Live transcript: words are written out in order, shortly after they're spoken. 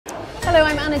Hello,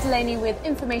 I'm Anna Delaney with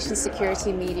Information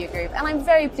Security Media Group, and I'm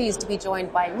very pleased to be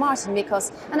joined by Marten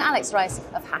Mickos and Alex Rice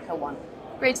of HackerOne.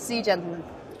 Great to see you, gentlemen.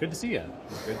 Good to see you.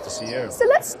 Good to see you. So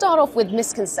let's start off with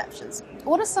misconceptions.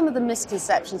 What are some of the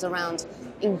misconceptions around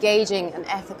engaging an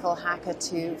ethical hacker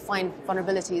to find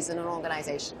vulnerabilities in an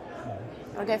organization?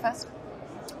 You want to go first?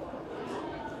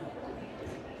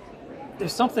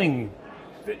 There's something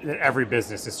that every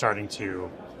business is starting to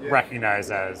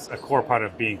recognize as a core part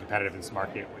of being competitive in this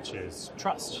market, which is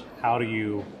trust. How do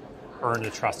you earn the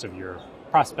trust of your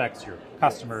prospects, your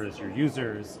customers, your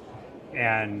users?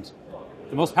 And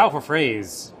the most powerful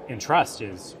phrase in trust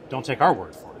is don't take our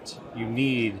word for it. You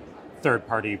need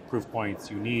third-party proof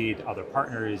points, you need other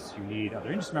partners, you need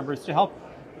other industry members to help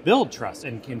build trust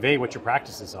and convey what your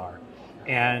practices are.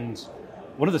 And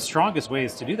one of the strongest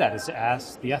ways to do that is to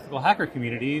ask the ethical hacker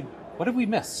community, what have we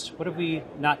missed? What have we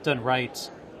not done right?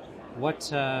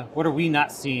 What are we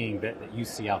not seeing that you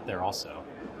see out there also?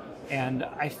 And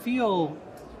I feel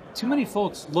too many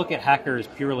folks look at hackers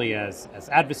purely as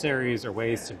adversaries or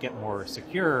ways to get more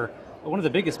secure. But one of the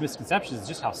biggest misconceptions is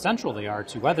just how central they are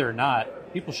to whether or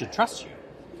not people should trust you.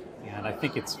 And I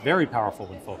think it's very powerful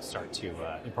when folks start to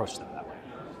approach them that way.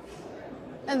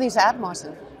 Anything to add,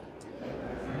 Marten?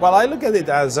 Well, I look at it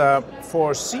as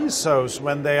for CISOs,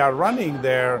 when they are running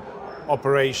their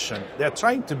operation, they're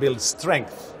trying to build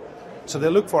strength. So they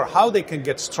look for how they can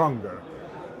get stronger.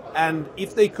 And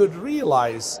if they could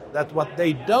realize that what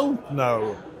they don't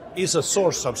know is a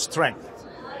source of strength,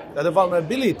 that a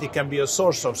vulnerability can be a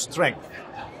source of strength.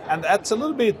 And that's a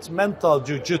little bit mental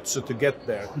jujitsu to get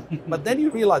there. But then you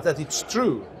realize that it's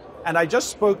true. And I just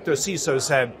spoke to a CISO who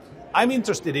said, I'm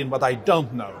interested in what I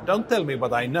don't know. Don't tell me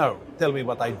what I know. Tell me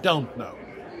what I don't know.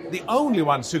 The only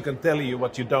ones who can tell you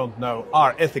what you don't know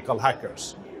are ethical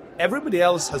hackers. Everybody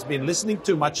else has been listening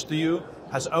too much to you,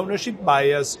 has ownership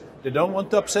bias, they don't want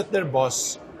to upset their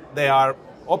boss, they are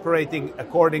operating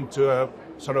according to a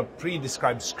sort of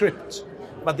pre-described script.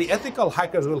 But the ethical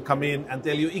hackers will come in and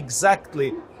tell you exactly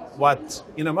what,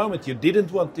 in a moment, you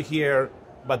didn't want to hear,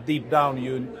 but deep down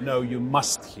you know you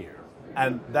must hear.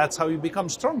 And that's how you become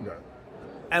stronger.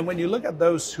 And when you look at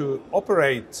those who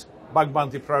operate bug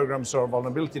bounty programs or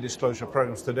vulnerability disclosure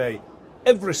programs today,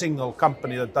 every single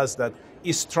company that does that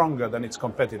is stronger than its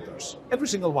competitors. Every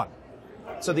single one.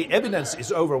 So the evidence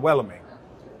is overwhelming.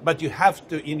 But you have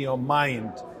to, in your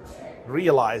mind,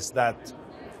 realize that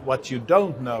what you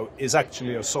don't know is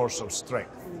actually a source of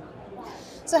strength.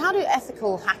 So how do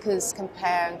ethical hackers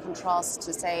compare and contrast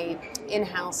to, say,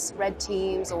 in-house red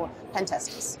teams or pen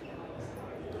testers?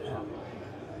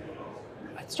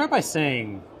 I'd start by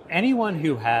saying anyone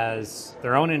who has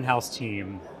their own in-house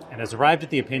team and has arrived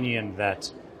at the opinion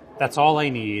that that's all I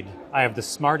need, I have the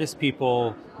smartest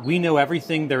people, we know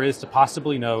everything there is to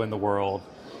possibly know in the world,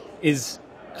 is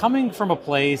coming from a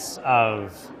place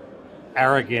of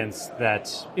arrogance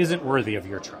that isn't worthy of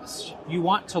your trust. You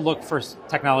want to look for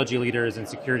technology leaders and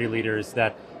security leaders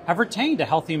that have retained a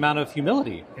healthy amount of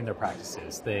humility in their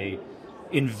practices. They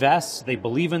invest, they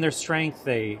believe in their strength,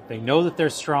 they know that they're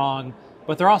strong,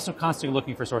 but they're also constantly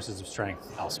looking for sources of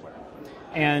strength elsewhere.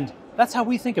 And that's how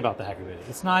we think about the hacker community.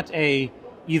 It's not a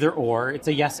either or, it's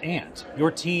a yes and.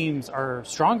 Your teams are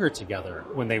stronger together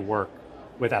when they work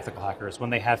with ethical hackers,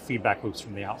 when they have feedback loops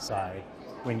from the outside,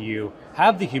 when you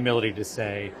have the humility to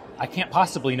say, I can't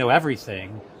possibly know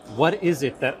everything. What is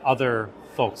it that other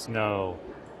folks know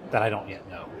that I don't yet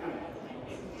know?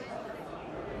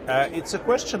 It's a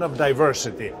question of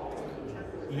diversity.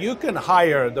 You can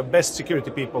hire the best security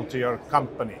people to your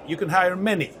company. You can hire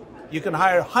many. You can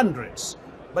hire hundreds.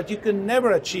 But you can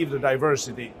never achieve the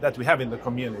diversity that we have in the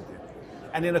community.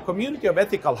 And in a community of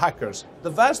ethical hackers, the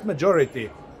vast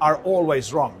majority are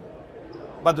always wrong.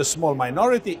 But the small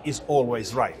minority is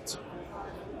always right.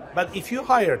 But if you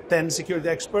hire 10 security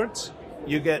experts,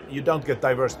 you don't get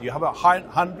diversity. You have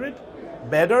 100,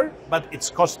 better, but it's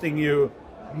costing you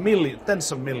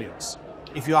tens of millions.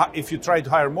 If you try to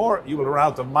hire more, you will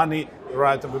run out of money,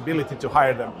 run out of ability to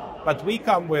hire them. But we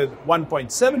come with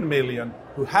 1.7 million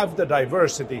who have the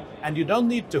diversity, and you don't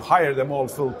need to hire them all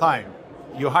full time.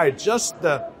 You hire just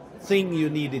the thing you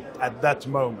needed at that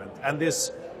moment. And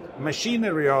this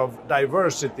machinery of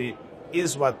diversity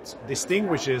is what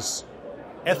distinguishes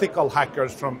ethical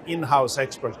hackers from in-house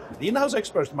experts. The in-house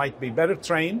experts might be better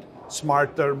trained,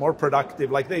 smarter, more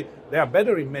productive, like they are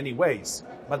better in many ways,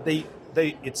 but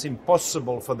it's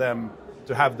impossible for them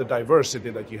to have the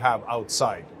diversity that you have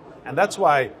outside. And that's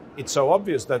why it's so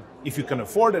obvious that if you can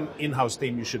afford an in-house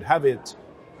team, you should have it,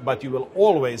 but you will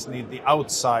always need the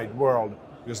outside world,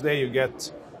 because there you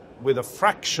get, with a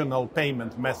fractional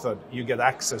payment method, you get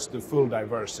access to full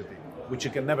diversity. which you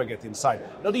can never get inside.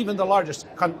 Not even the largest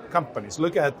companies.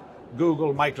 Look at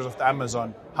Google, Microsoft,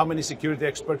 Amazon. How many security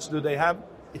experts do they have?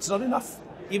 It's not enough.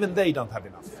 Even they don't have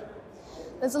enough.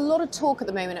 There's a lot of talk at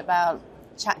the moment about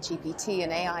ChatGPT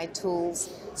and AI tools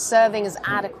serving as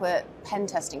adequate pen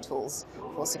testing tools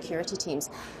for security teams.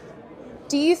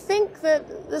 Do you think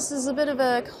that this is a bit of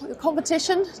a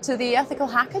competition to the ethical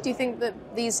hacker? Do you think that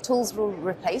these tools will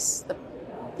replace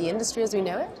the industry as we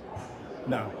know it?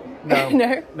 No.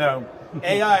 No?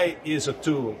 AI is a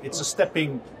tool. It's a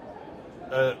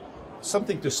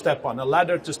something to step on, a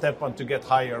ladder to step on to get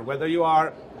higher. Whether you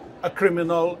are a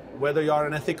criminal, whether you are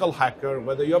an ethical hacker,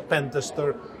 whether you're a pen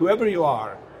tester, whoever you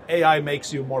are, AI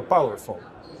makes you more powerful.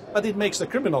 But it makes the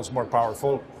criminals more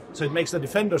powerful, so it makes the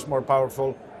defenders more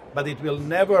powerful, but it will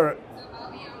never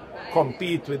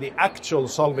compete with the actual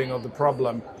solving of the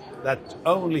problem that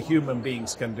only human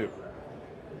beings can do.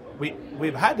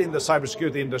 We've had in the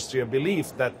cybersecurity industry a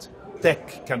belief that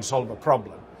tech can solve a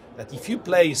problem, that if you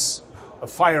place a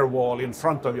firewall in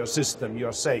front of your system,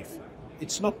 you're safe.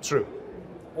 It's not true.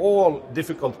 All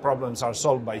difficult problems are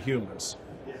solved by humans.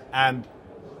 And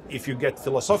if you get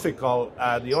philosophical,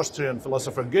 the Austrian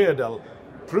philosopher Gödel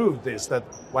proved this, that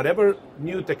whatever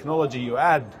new technology you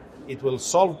add, it will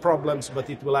solve problems,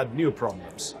 but it will add new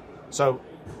problems. So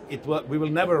we will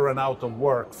never run out of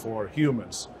work for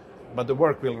humans, but the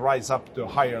work will rise up to a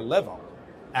higher level.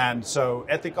 And so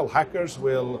ethical hackers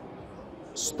will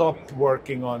stop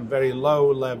working on very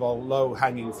low level, low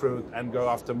hanging fruit and go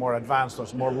after more advanced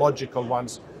ones, more logical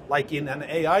ones. Like in an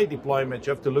AI deployment,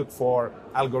 you have to look for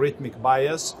algorithmic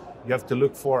bias, you have to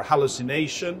look for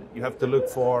hallucination, you have to look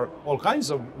for all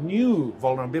kinds of new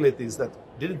vulnerabilities that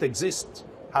didn't exist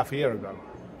half a year ago.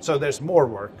 So there's more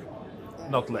work,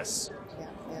 not less.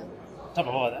 On top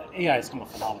of all that, AI has come a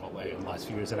phenomenal way in the last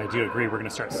few years, and I do agree we're going to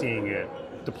start seeing it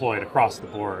deployed across the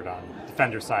board on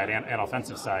defender side and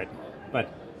offensive side.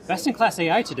 But best-in-class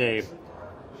AI today,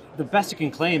 the best it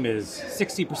can claim is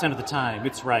 60% of the time,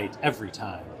 it's right every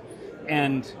time.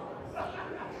 And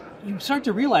you start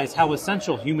to realize how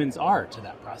essential humans are to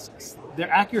that process. Their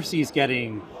accuracy is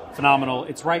getting phenomenal,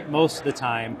 it's right most of the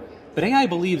time, but AI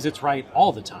believes it's right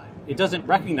all the time. It doesn't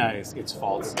recognize its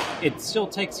faults. It still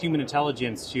takes human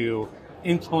intelligence to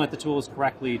implement the tools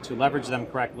correctly, to leverage them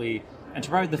correctly, and to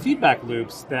provide the feedback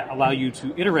loops that allow you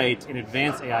to iterate and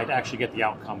advance AI to actually get the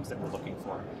outcomes that we're looking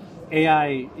for.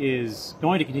 AI is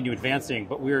going to continue advancing,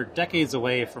 but we're decades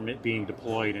away from it being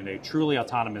deployed in a truly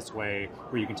autonomous way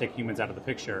where you can take humans out of the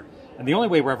picture. And the only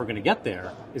way we're ever going to get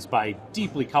there is by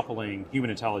deeply coupling human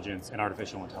intelligence and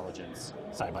artificial intelligence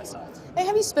side by side. Hey,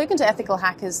 have you spoken to ethical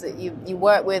hackers that you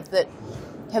work with that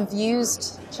have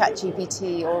used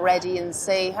ChatGPT already and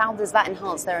say, how does that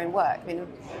enhance their own work? I mean,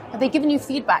 have they given you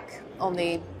feedback on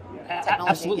the technology?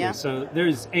 Absolutely. Yeah? So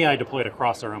there's AI deployed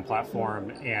across our own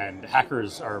platform, and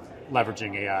hackers are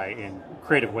leveraging AI in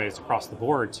creative ways across the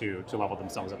board to level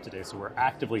themselves up today. So we're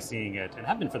actively seeing it, and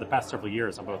have been for the past several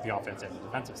years on both the offensive and the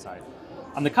defensive side.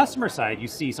 On the customer side, you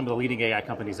see some of the leading AI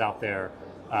companies out there.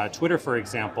 Twitter, for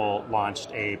example, launched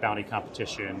a bounty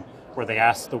competition where they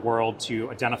asked the world to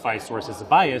identify sources of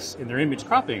bias in their image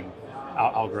cropping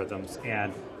algorithms,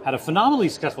 and had a phenomenally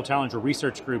successful challenge where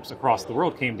research groups across the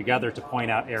world came together to point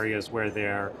out areas where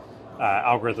their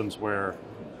algorithms were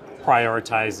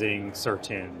prioritizing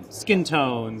certain skin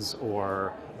tones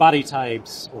or body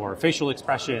types or facial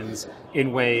expressions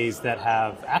in ways that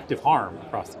have active harm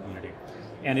across the community.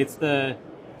 And it's the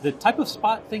type of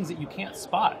things that you can't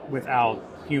spot without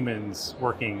humans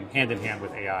working hand in hand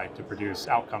with AI to produce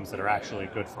outcomes that are actually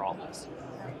good for all of us.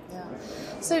 Yeah.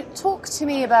 So talk to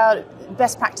me about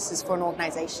best practices for an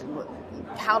organization.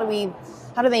 How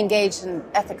do they engage an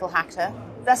ethical hacker?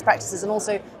 Best practices and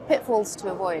also pitfalls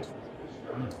to avoid.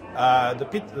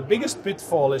 The biggest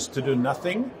pitfall is to do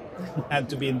nothing and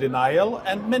to be in denial,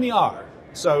 and many are.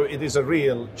 So it is a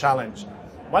real challenge.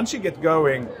 Once you get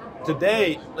going,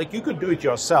 today, like you could do it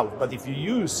yourself, but if you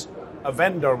use a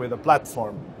vendor with a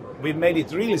platform, we've made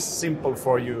it really simple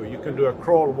for you. You can do a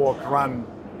crawl, walk, run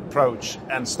approach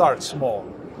and start small.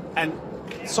 And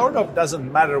it sort of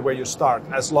doesn't matter where you start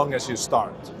as long as you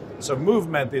start. So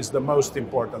movement is the most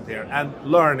important here, and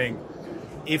learning.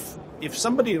 If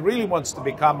somebody really wants to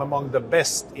become among the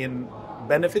best in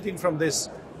benefiting from this,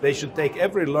 they should take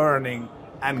every learning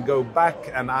and go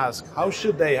back and ask, how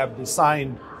should they have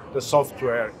designed the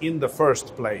software in the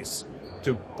first place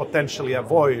to potentially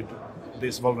avoid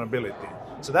this vulnerability?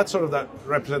 So that sort of that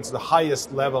represents the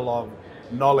highest level of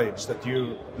knowledge, that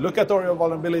you look at all your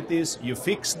vulnerabilities, you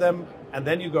fix them, and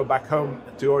then you go back home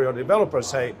to all your developers,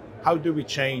 say, how do we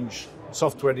change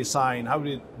software design? How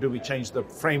do we change the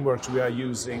frameworks we are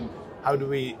using? how do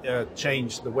we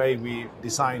change the way we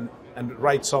design and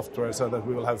write software so that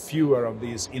we will have fewer of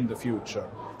these in the future.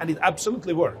 And it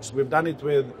absolutely works. We've done it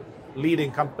with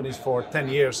leading companies for 10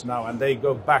 years now, and they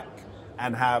go back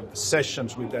and have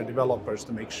sessions with their developers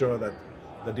to make sure that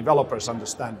the developers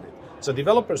understand it. So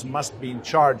developers must be in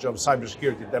charge of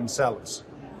cybersecurity themselves.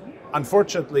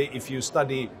 Unfortunately, if you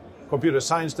study computer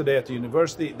science today at the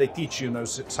university, they teach you no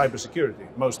cybersecurity,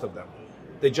 most of them.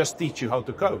 They just teach you how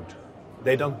to code.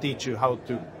 They don't teach you how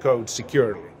to code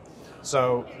securely.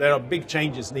 So there are big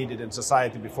changes needed in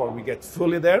society before we get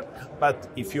fully there. But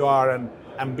if you are an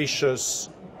ambitious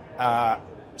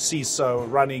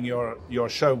CISO running your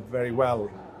show very well,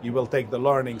 you will take the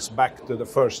learnings back to the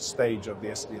first stage of the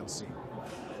SDLC.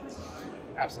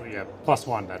 Absolutely, yeah.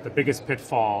 +1, that the biggest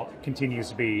pitfall continues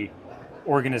to be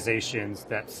organizations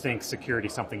that think security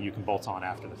is something you can bolt on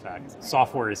after the fact.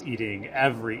 Software is eating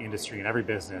every industry and every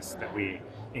business that we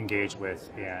engage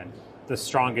with, and the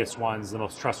strongest ones, the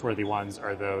most trustworthy ones,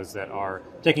 are those that are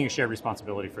taking a shared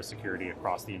responsibility for security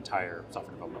across the entire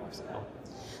software development lifecycle.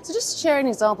 So just share an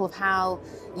example of how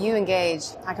you engage,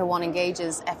 HackerOne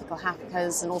engages ethical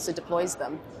hackers and also deploys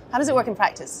them. How does it work in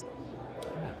practice?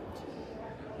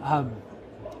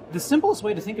 The simplest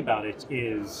way to think about it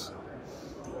is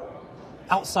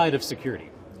outside of security.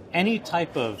 Any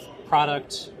type of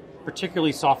product,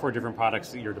 particularly software-driven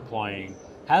products that you're deploying,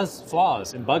 has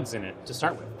flaws and bugs in it to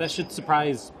start with. That should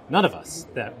surprise none of us,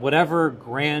 that whatever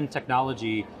grand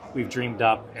technology we've dreamed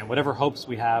up and whatever hopes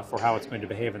we have for how it's going to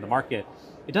behave in the market,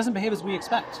 it doesn't behave as we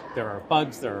expect. There are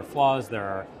bugs, there are flaws, there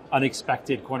are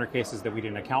unexpected corner cases that we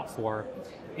didn't account for,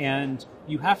 and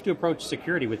you have to approach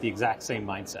security with the exact same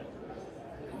mindset.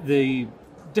 The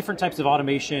different types of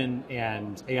automation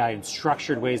and AI and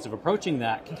structured ways of approaching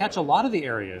that can catch a lot of the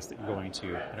areas that you're going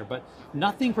to enter, but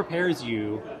nothing prepares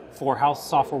you for how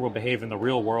software will behave in the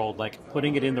real world, like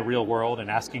putting it in the real world and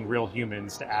asking real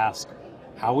humans to ask,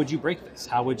 how would you break this?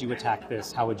 How would you attack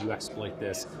this? How would you exploit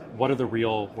this? What are the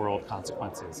real world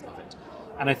consequences of it?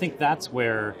 And I think that's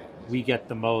where we get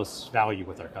the most value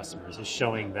with our customers, is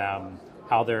showing them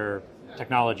how their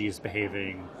technology is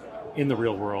behaving in the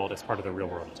real world as part of the real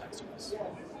world attack surface.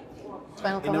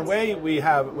 In a way,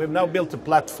 we've now built a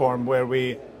platform where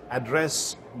we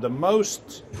address the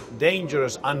most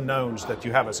dangerous unknowns that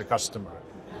you have as a customer.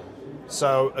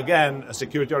 So again, a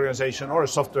security organization or a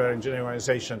software engineering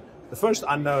organization, the first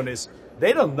unknown is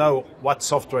they don't know what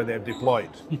software they've deployed.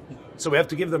 So we have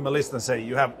to give them a list and say,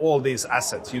 you have all these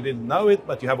assets. You didn't know it,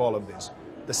 but you have all of these.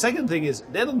 The second thing is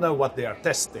they don't know what they are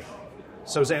testing.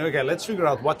 So saying, okay, let's figure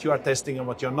out what you are testing and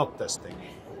what you're not testing.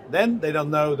 Then they don't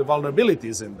know the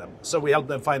vulnerabilities in them. So we help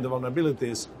them find the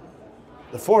vulnerabilities.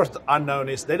 The fourth unknown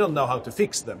is they don't know how to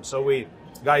fix them. So we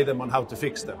guide them on how to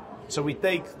fix them. So we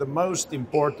take the most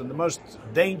important, the most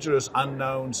dangerous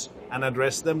unknowns and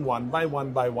address them one by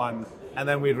one. And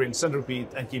then we rinse and repeat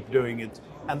and keep doing it.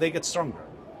 And they get stronger.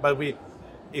 But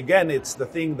again, it's the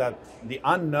thing that the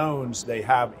unknowns they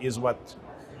have is what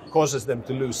causes them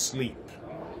to lose sleep.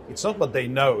 It's not what they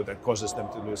know that causes them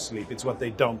to lose sleep. It's what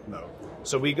they don't know.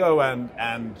 So we go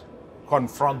and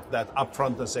confront that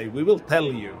upfront and say, we will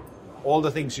tell you all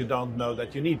the things you don't know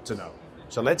that you need to know.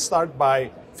 So let's start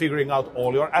by figuring out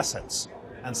all your assets.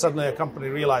 And suddenly a company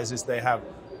realizes they have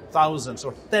thousands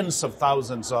or tens of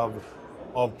thousands of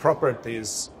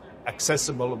properties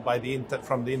accessible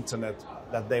from the internet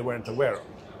that they weren't aware of.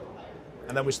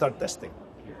 And then we start testing.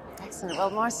 Excellent. Well,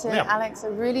 Marten, Alex, I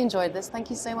really enjoyed this. Thank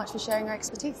you so much for sharing your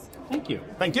expertise. Thank you.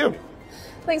 Thank you.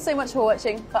 Thanks so much for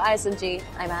watching. For ISMG,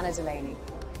 I'm Anna Delaney.